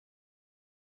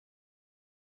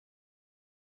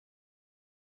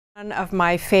One of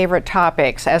my favorite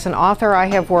topics. As an author, I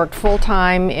have worked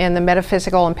full-time in the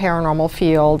metaphysical and paranormal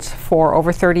fields for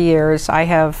over 30 years. I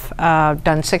have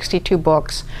done 62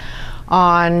 books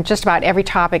on just about every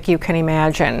topic you can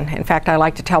imagine. In fact, I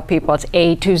like to tell people it's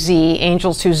A to Z,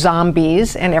 angels to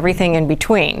zombies, and everything in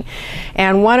between.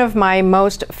 And one of my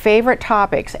most favorite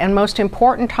topics and most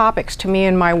important topics to me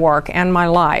in my work and my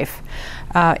life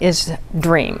is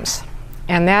dreams.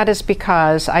 And that is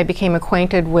because I became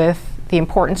acquainted with the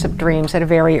importance of dreams at a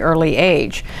very early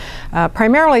age,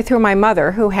 primarily through my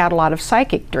mother, who had a lot of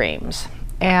psychic dreams.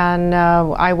 And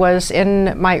I was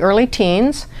in my early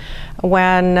teens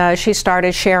when she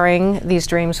started sharing these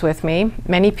dreams with me.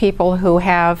 Many people who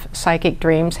have psychic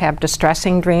dreams have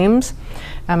distressing dreams.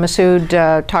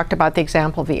 Masood talked about the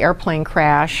example of the airplane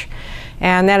crash,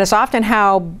 and that is often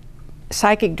how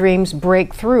psychic dreams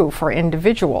break through for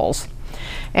individuals.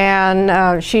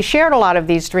 And she shared a lot of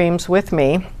these dreams with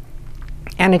me.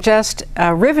 And it just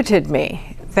riveted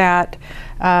me that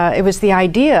it was the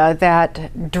idea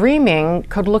that dreaming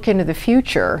could look into the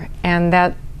future, and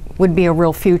that would be a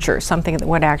real future, something that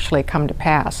would actually come to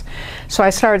pass. So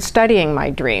I started studying my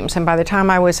dreams, and by the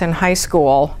time I was in high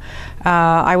school,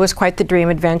 I was quite the dream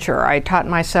adventurer. I taught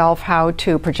myself how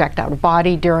to project out of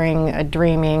body during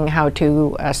dreaming, how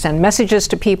to send messages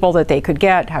to people that they could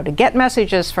get, how to get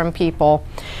messages from people.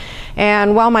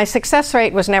 And while my success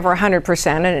rate was never 100%,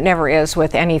 and it never is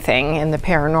with anything in the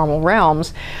paranormal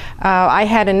realms, I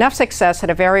had enough success at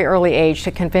a very early age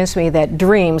to convince me that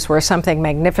dreams were something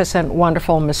magnificent,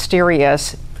 wonderful,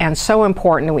 mysterious, and so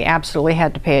important that we absolutely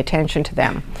had to pay attention to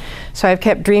them. So I've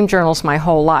kept dream journals my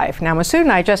whole life. Now, Masood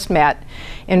and I just met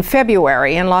in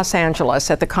February in Los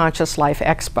Angeles at the Conscious Life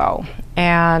Expo.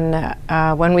 And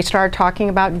when we started talking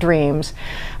about dreams,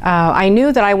 I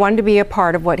knew that I wanted to be a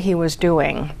part of what he was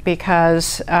doing,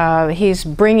 because he's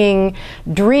bringing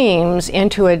dreams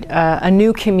into a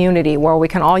new community where we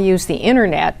can all use the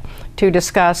internet to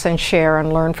discuss and share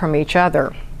and learn from each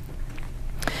other.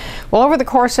 Well, over the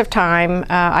course of time,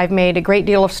 I've made a great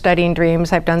deal of studying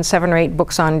dreams. I've done 7 or 8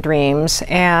 books on dreams,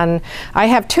 and I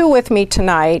have 2 with me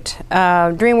tonight,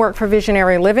 Dream Work for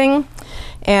Visionary Living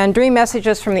and Dream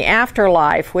Messages from the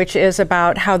Afterlife, which is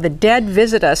about how the dead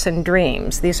visit us in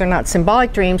dreams. These are not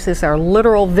symbolic dreams, these are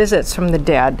literal visits from the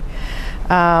dead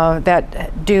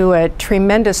that do a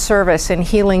tremendous service in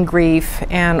healing grief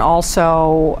and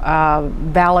also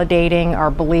validating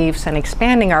our beliefs and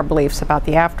expanding our beliefs about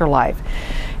the afterlife.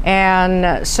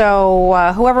 And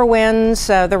so whoever wins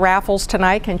the raffles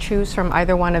tonight can choose from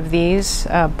either one of these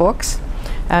books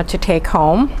to take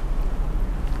home.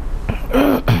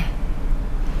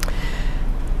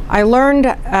 I learned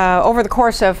over the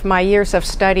course of my years of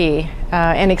study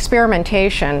and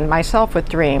experimentation myself with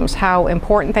dreams how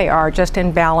important they are just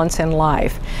in balance in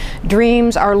life.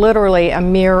 Dreams are literally a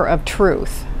mirror of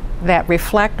truth that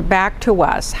reflect back to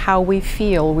us how we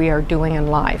feel we are doing in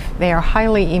life. They are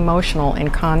highly emotional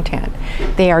in content.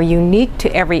 They are unique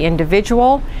to every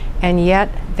individual, and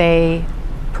yet they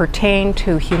pertain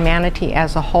to humanity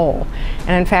as a whole.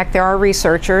 And in fact, there are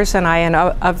researchers, and I am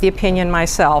of the opinion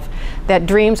myself, that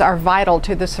dreams are vital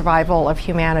to the survival of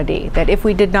humanity. That if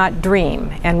we did not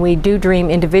dream, and we do dream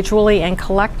individually and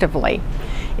collectively,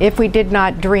 if we did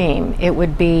not dream, it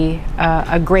would be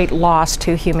a great loss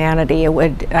to humanity.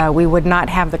 We would not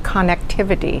have the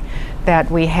connectivity that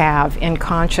we have in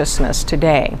consciousness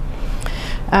today.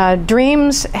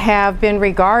 Dreams have been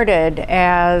regarded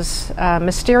as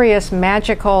mysterious,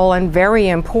 magical, and very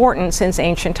important since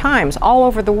ancient times, all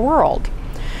over the world.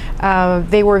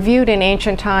 They were viewed in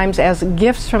ancient times as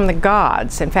gifts from the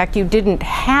gods. In fact, you didn't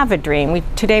have a dream.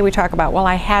 Today we talk about, well,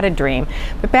 I had a dream.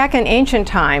 But back in ancient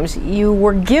times, you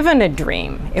were given a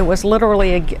dream. It was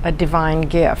literally a divine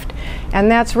gift.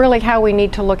 And that's really how we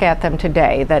need to look at them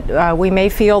today, that we may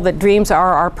feel that dreams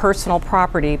are our personal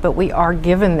property, but we are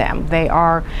given them. They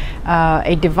are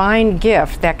a divine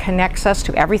gift that connects us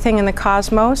to everything in the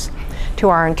cosmos, to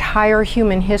our entire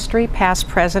human history, past,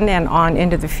 present, and on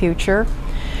into the future.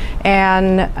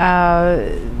 And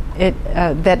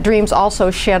that dreams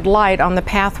also shed light on the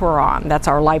path we're on. That's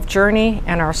our life journey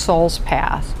and our soul's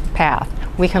path.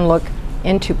 We can look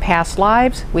into past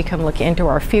lives, we can look into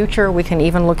our future, we can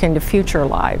even look into future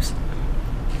lives.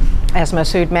 As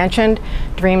Masood mentioned,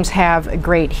 dreams have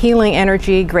great healing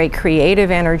energy, great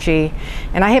creative energy,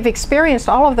 and I have experienced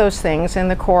all of those things in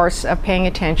the course of paying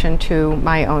attention to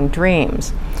my own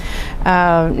dreams.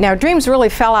 Now, dreams really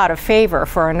fell out of favor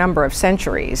for a number of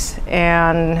centuries,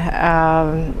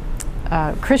 and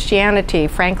Christianity,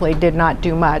 frankly, did not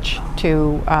do much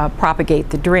to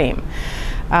propagate the dream.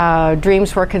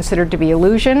 Dreams were considered to be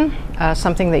illusion,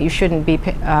 something that you shouldn't be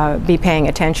paying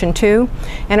attention to.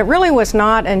 And it really was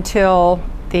not until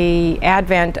the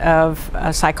advent of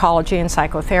psychology and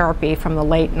psychotherapy from the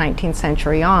late 19th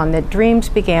century on that dreams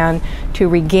began to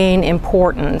regain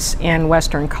importance in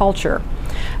Western culture.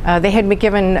 They had been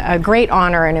given a great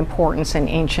honor and importance in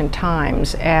ancient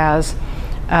times as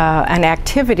an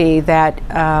activity that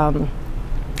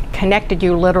connected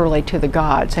you literally to the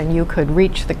gods, and you could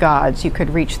reach the gods, you could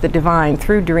reach the divine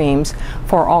through dreams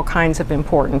for all kinds of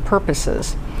important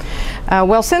purposes.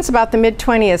 Well, since about the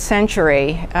mid-20th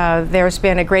century, there's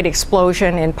been a great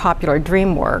explosion in popular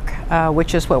dream work,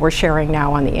 which is what we're sharing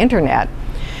now on the internet.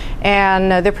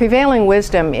 And the prevailing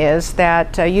wisdom is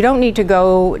that you don't need to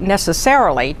go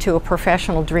necessarily to a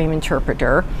professional dream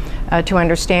interpreter to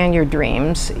understand your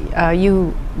dreams.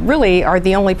 You really are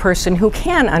the only person who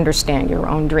can understand your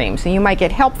own dreams. And you might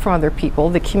get help from other people,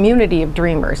 the community of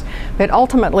dreamers, but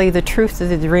ultimately the truth of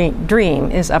the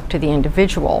dream is up to the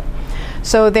individual.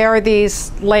 So there are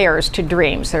these layers to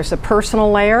dreams. There's a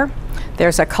personal layer,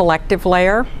 there's a collective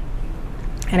layer,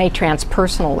 and a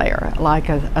transpersonal layer, like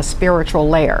a spiritual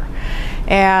layer.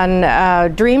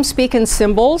 And dreams speak in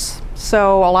symbols,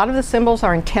 so a lot of the symbols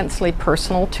are intensely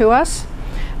personal to us.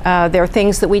 They're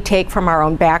things that we take from our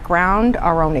own background,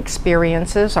 our own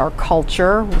experiences, our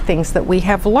culture, things that we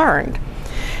have learned.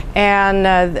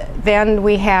 And then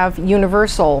we have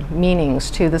universal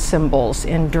meanings to the symbols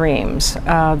in dreams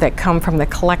that come from the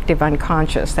collective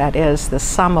unconscious, that is, the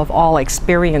sum of all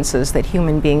experiences that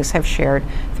human beings have shared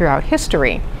throughout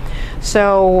history.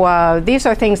 So these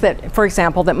are things that, for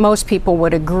example, that most people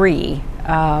would agree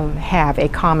have a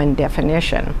common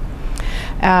definition.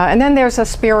 And then there's a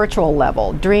spiritual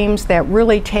level, dreams that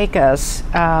really take us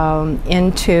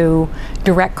into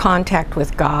direct contact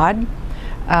with God.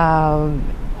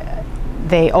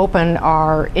 They open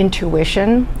our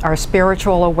intuition, our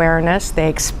spiritual awareness. They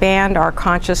expand our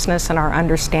consciousness and our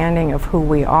understanding of who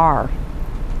we are.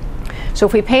 So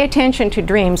if we pay attention to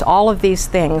dreams, all of these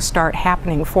things start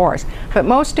happening for us. But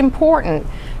most important,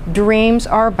 dreams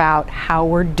are about how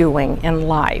we're doing in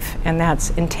life, and that's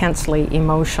intensely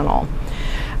emotional.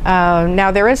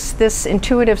 Now there is this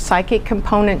intuitive psychic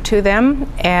component to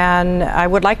them, and I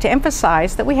would like to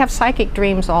emphasize that we have psychic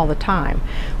dreams all the time.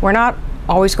 We're not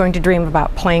always going to dream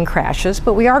about plane crashes,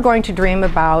 but we are going to dream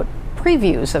about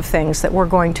previews of things that we're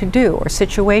going to do or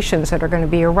situations that are going to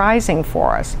be arising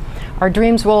for us. Our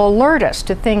dreams will alert us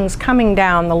to things coming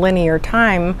down the linear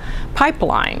time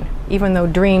pipeline, even though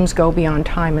dreams go beyond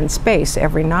time and space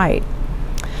every night.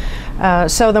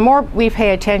 So the more we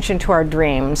pay attention to our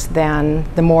dreams, then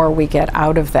the more we get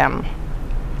out of them.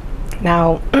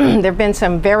 Now, there have been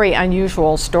some very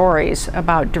unusual stories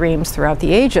about dreams throughout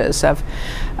the ages, of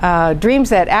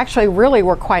dreams that actually really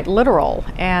were quite literal.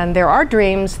 And there are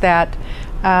dreams that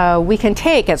we can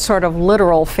take at sort of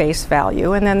literal face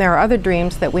value, and then there are other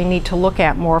dreams that we need to look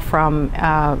at more from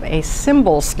a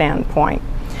symbol standpoint.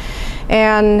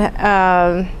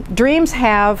 And dreams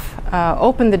have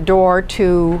opened the door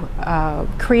to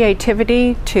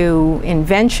creativity, to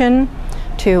invention,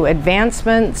 to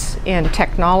advancements in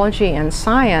technology and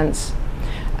science,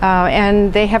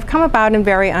 and they have come about in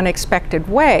very unexpected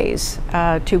ways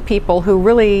to people who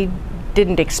really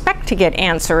didn't expect to get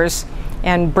answers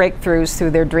and breakthroughs through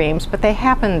their dreams, but they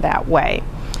happened that way.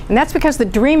 And that's because the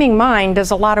dreaming mind does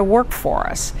a lot of work for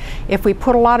us. If we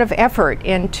put a lot of effort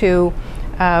into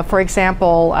for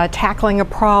example, tackling a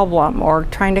problem or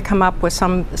trying to come up with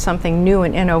something new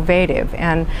and innovative,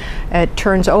 and it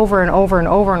turns over and over and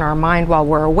over in our mind while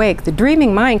we're awake. The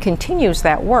dreaming mind continues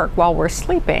that work while we're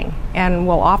sleeping and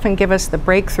will often give us the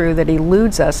breakthrough that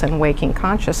eludes us in waking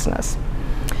consciousness.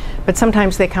 But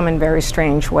sometimes they come in very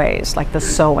strange ways, like the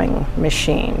sewing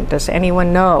machine. Does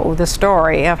anyone know the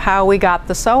story of how we got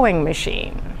the sewing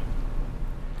machine?